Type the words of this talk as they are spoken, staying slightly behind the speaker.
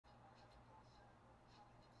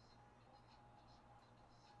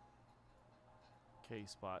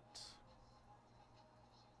K-spot.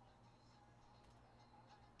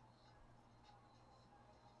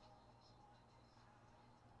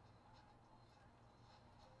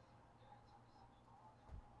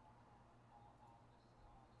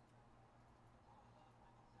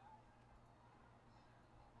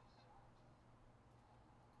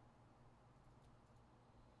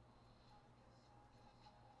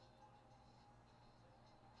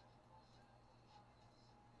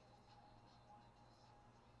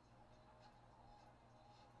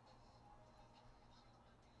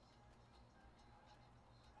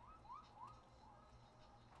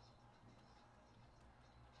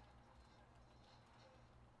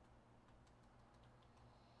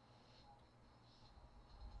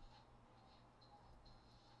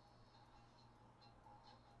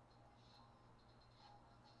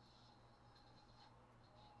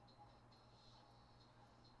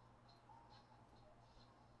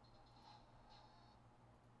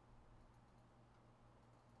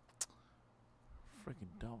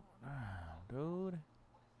 Freaking dumb, dude.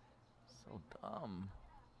 So dumb.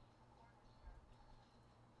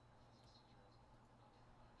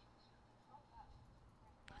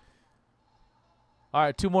 All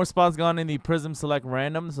right, 2 more spots gone in the Prizm Select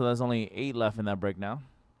Random, so there's only 8 left in that break now.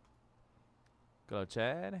 Go,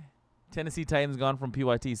 Chad. Tennessee Titans gone from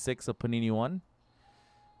PYT 6 of Panini 1.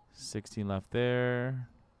 16 left there.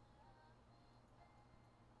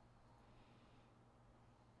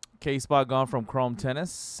 K-spot gone from Chrome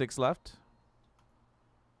Tennis, 6 left.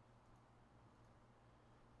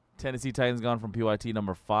 Tennessee Titans gone from PYT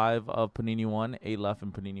number 5 of Panini 1, 8 left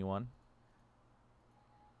in Panini 1.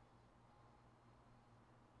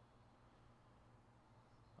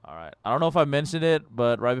 All right. I don't know if I mentioned it,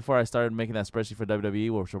 but right before I started making that spreadsheet for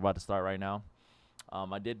WWE, which we're about to start right now,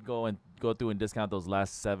 I did go through and discount those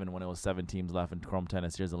last 7 when it was 7 teams left in Chrome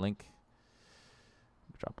Tennis. Here's a link.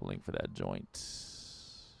 Drop a link for that joint.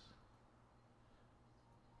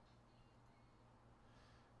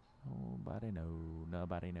 Nobody know,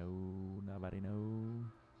 nobody know, nobody know.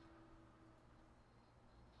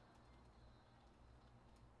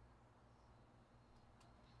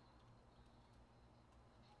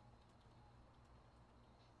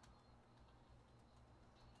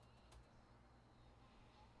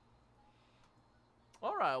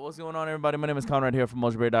 All right, what's going on, everybody? My name is Conrad here from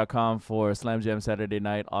Mojobreak.com for Slam Jam Saturday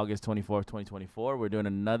night, August 24th, 2024. We're doing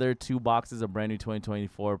another 2 boxes of brand new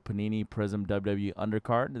 2024 Panini Prizm WWE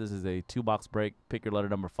undercard. This is a 2-box break. Pick your letter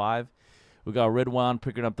number 5. We got Ridwan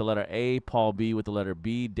picking up the letter A, Paul B with the letter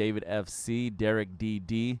B, David F C, Derek D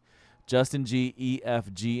D, Justin G E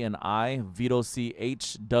F G and I, Vito C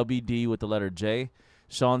H, W D with the letter J,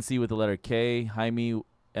 Sean C with the letter K, Jaime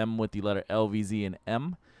M with the letter L V Z and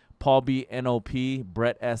M. Paul B, NOP,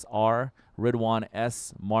 Brett SR, Ridwan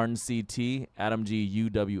S, Martin CT, Adam G,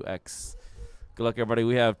 UWX. Good luck, everybody.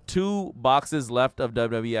 We have 2 boxes left of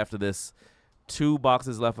WWE after this. 2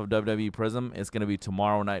 boxes left of WWE Prizm. It's going to be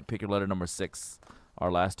tomorrow night. Pick your letter number 6.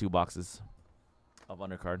 Our last 2 boxes of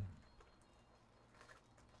undercard.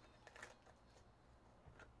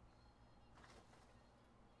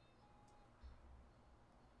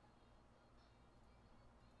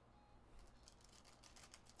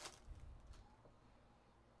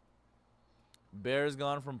 Bears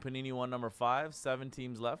gone from Panini 1 number 5. 7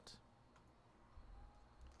 teams left.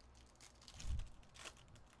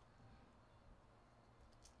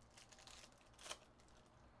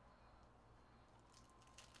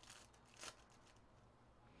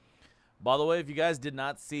 By the way, if you guys did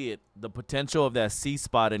not see it, the potential of that C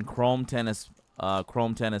spot in Chrome Tennis, the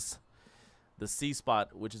C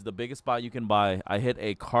spot, which is the biggest spot you can buy. I hit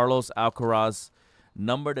a Carlos Alcaraz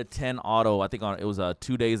number to 10 auto. I think it was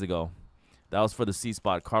 2 days ago. That was for the C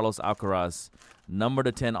spot. Carlos Alcaraz, number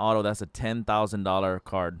to 10 auto. That's a $10,000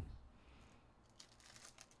 card.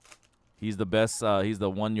 He's the best. He's the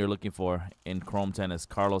one you're looking for in Chrome Tennis.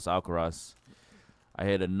 Carlos Alcaraz. I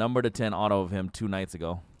hit a number to 10 auto of him 2 nights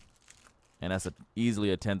ago, and that's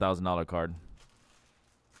easily a $10,000 card.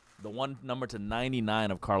 The one number to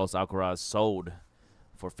 99 of Carlos Alcaraz sold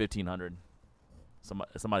for $1,500.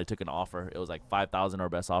 Somebody took an offer. It was like $5,000 our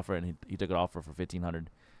best offer, and he took an offer for $1,500.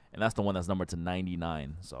 And that's the one that's numbered to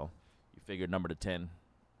 99. So you figure number to 10,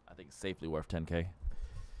 I think it's safely worth $10K.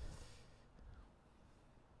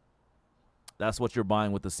 That's what you're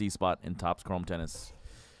buying with the C spot in Topps Chrome Tennis.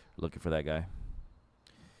 Looking for that guy.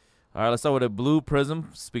 All right, let's start with a blue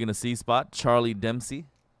Prizm. Speaking of C spot, Charlie Dempsey.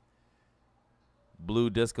 Blue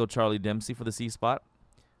Disco Charlie Dempsey for the C spot.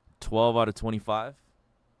 12 out of 25.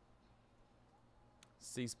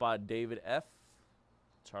 C spot David F.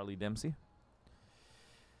 Charlie Dempsey.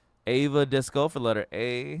 Ava Disco for letter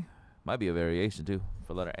A. Might be a variation, too,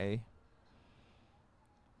 for letter A.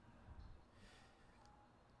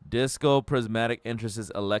 Disco Prismatic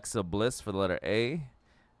Interests Alexa Bliss for the letter A.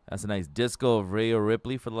 That's a nice disco of Rhea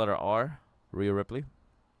Ripley for the letter R. Rhea Ripley.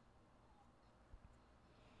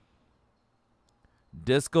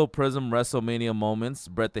 Disco Prizm WrestleMania Moments.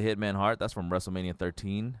 Bret the Hitman Hart. That's from WrestleMania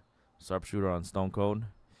 13. Sharpshooter on Stone Cold.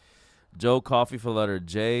 Joe Coffey for the letter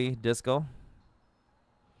J. Disco.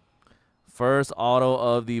 First auto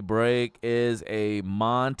of the break is a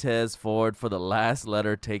Montez Ford for the last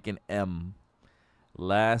letter taken M.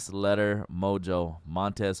 Last letter Mojo.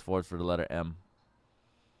 Montez Ford for the letter M.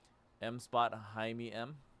 M spot Jaime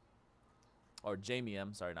M. Or Jamie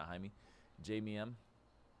M. Sorry, not Jaime. Jamie M.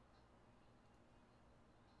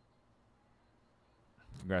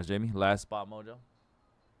 Congrats, Jamie. Last spot Mojo.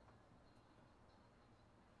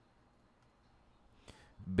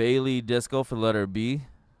 Bailey Disco for the letter B.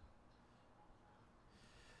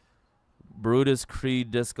 Brutus Creed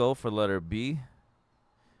Disco for the letter B.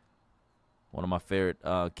 One of my favorite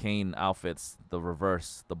Kane outfits, the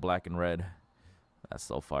reverse, the black and red. That's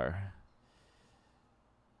so fire.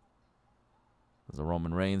 There's a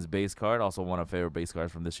Roman Reigns base card. Also one of my favorite base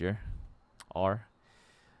cards from this year. R.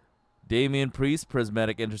 Damian Priest,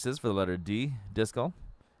 Prismatic Interests for the letter D. Disco.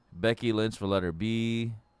 Becky Lynch for letter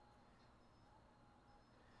B.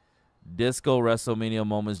 Disco WrestleMania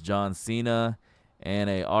Moments John Cena. And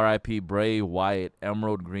a RIP Bray Wyatt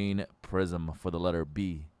Emerald Green Prizm for the letter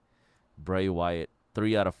B. Bray Wyatt,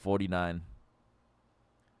 3 out of 49.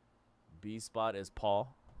 B spot is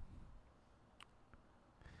Paul.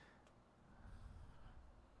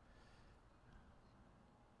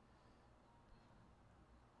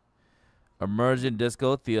 Emergent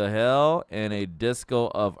Disco, Thea Hell, and a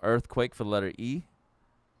Disco of Earthquake for the letter E.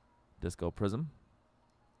 Disco Prizm.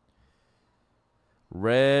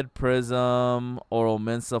 Red Prizm, Oral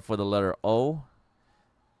Mensa for the letter O.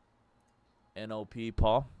 NOP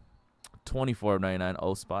Paul. 24 of 99,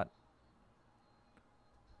 O spot.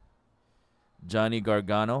 Johnny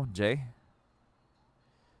Gargano, J.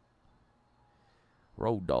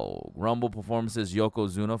 Road Dogg. Rumble Performances,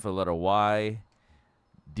 Yokozuna for the letter Y.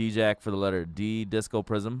 D-Jack for the letter D. Disco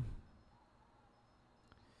Prizm.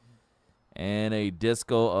 And a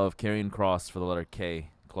Disco of Karrion Kross for the letter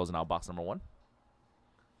K. Closing out box number 1.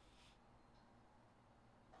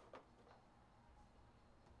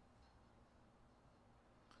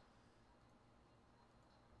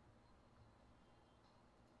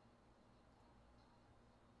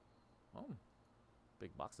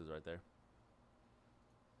 Big boxes right there.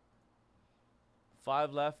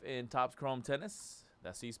 5 left in Topps Chrome Tennis.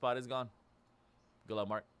 That C spot is gone. Good luck,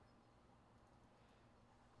 Mark.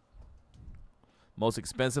 Most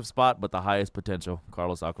expensive spot, but the highest potential.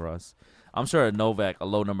 Carlos Alcaraz. I'm sure a Novak, a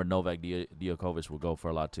low number Novak Djokovic will go for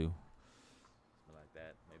a lot too. Like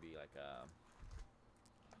that. Maybe like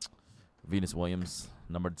Venus Williams,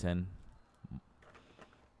 number 10.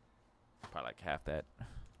 Probably like half that.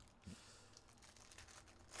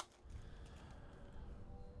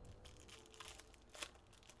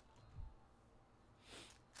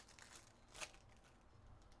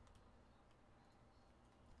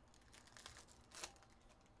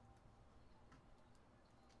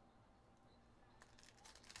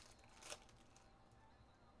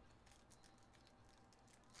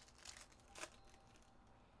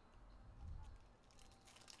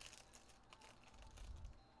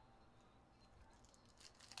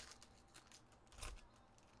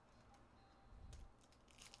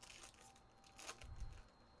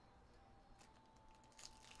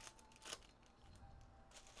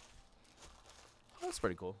 That's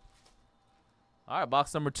pretty cool. All right,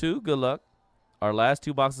 box number 2. Good luck. Our last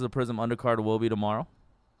 2 boxes of Prizm undercard will be tomorrow.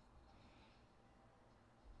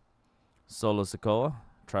 Solo Sikoa,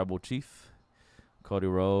 Tribal Chief, Cody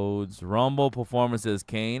Rhodes. Rumble Performances,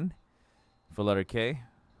 Kane for letter K.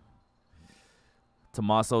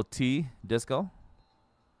 Tommaso T, Disco.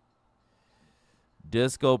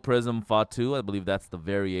 Disco Prizm Fatu. I believe that's the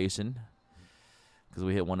variation because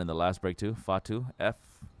we hit one in the last break too. Fatu, F.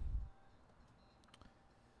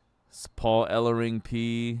 Paul Ellering,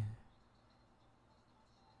 P.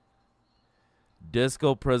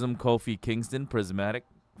 Disco Prizm Kofi Kingston, Prismatic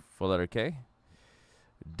for letter K.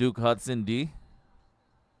 Duke Hudson, D.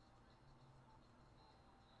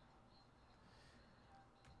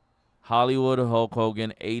 Hollywood Hulk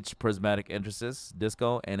Hogan, H. Prismatic Interests,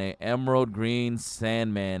 Disco. And a Emerald Green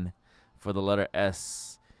Sandman for the letter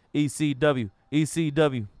S. ECW,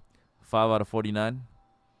 ECW. 5 out of 49.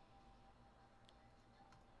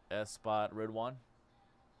 S spot, Ridwan.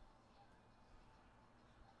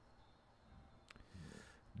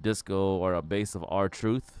 Disco or a base of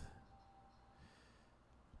R-Truth.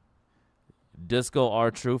 Disco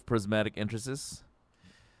R-Truth, Prismatic Interests.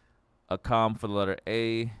 Akam for the letter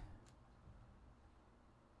A.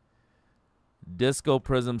 Disco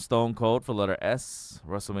Prizm Stone Cold for letter S,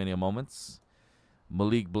 WrestleMania Moments.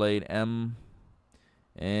 Malik Blade M.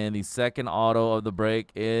 And the second auto of the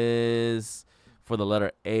break is for the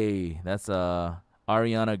letter A. That's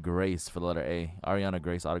Ariana Grace for the letter A. Ariana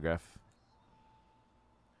Grace autograph.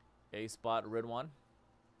 A spot Ridwan.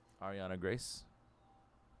 Ariana Grace.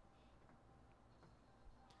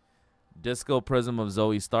 Disco Prizm of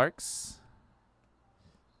Zoe Starks.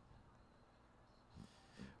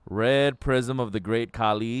 Red Prizm of the Great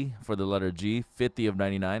Khali for the letter G, 50 of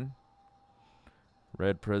 99.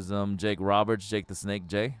 Red Prizm, Jake Roberts, Jake the Snake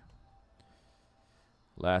J.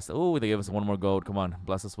 Last, oh, they gave us one more gold. Come on,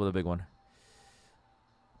 bless us with a big one.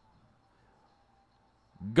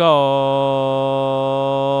 Gold.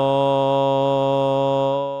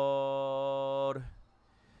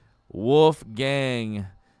 Wolfgang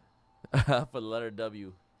for the letter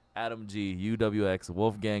W. Adam G, UWX,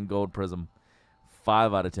 Wolfgang Gold Prizm.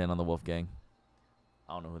 5 out of 10 on the Wolfgang.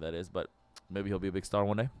 I don't know who that is, but maybe he'll be a big star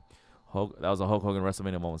one day. That was a Hulk Hogan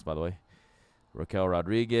WrestleMania Moments, by the way. Raquel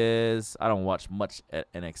Rodriguez. I don't watch much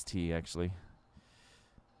at NXT, actually.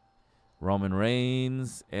 Roman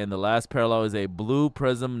Reigns. And the last parallel is a blue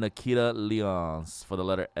Prizm Nikita Lyons for the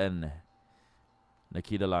letter N.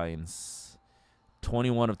 Nikita Lyons.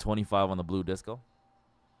 21 of 25 on the blue disco.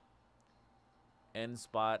 N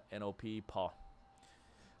spot, NOP, Paul.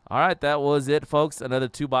 All right, that was it, folks. Another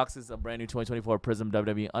 2 boxes of brand new 2024 Prizm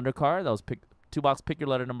WWE Undercard. That was 2-box Pick Your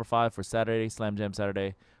Letter number 5 for Saturday, Slam Jam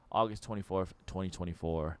Saturday, August 24th,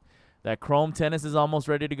 2024. That Chrome Tennis is almost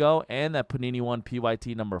ready to go, and that Panini 1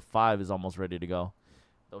 PYT number 5 is almost ready to go.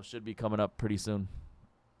 Those should be coming up pretty soon.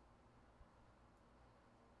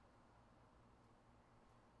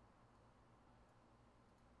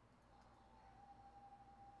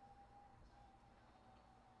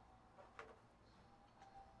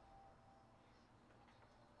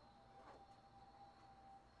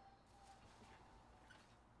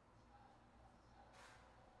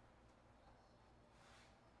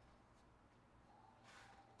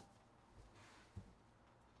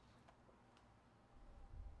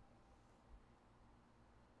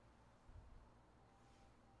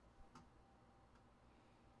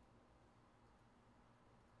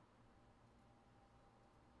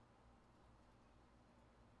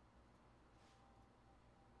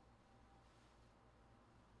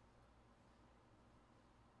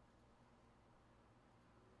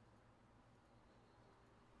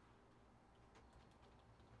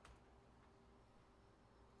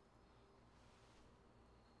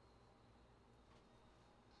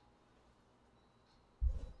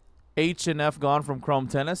 H and F gone from Chrome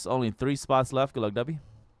Tennis. Only 3 spots left. Good luck, W.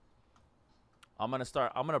 I'm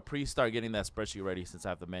gonna pre-start getting that spreadsheet ready since I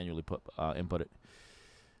have to manually input it.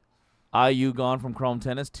 IU gone from Chrome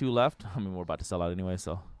Tennis. 2 left. I mean, we're about to sell out anyway,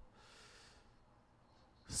 so.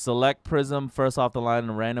 Select Prizm first off the line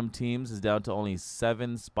and random teams is down to only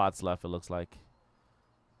 7 spots left, it looks like.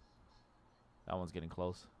 That one's getting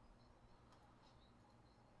close.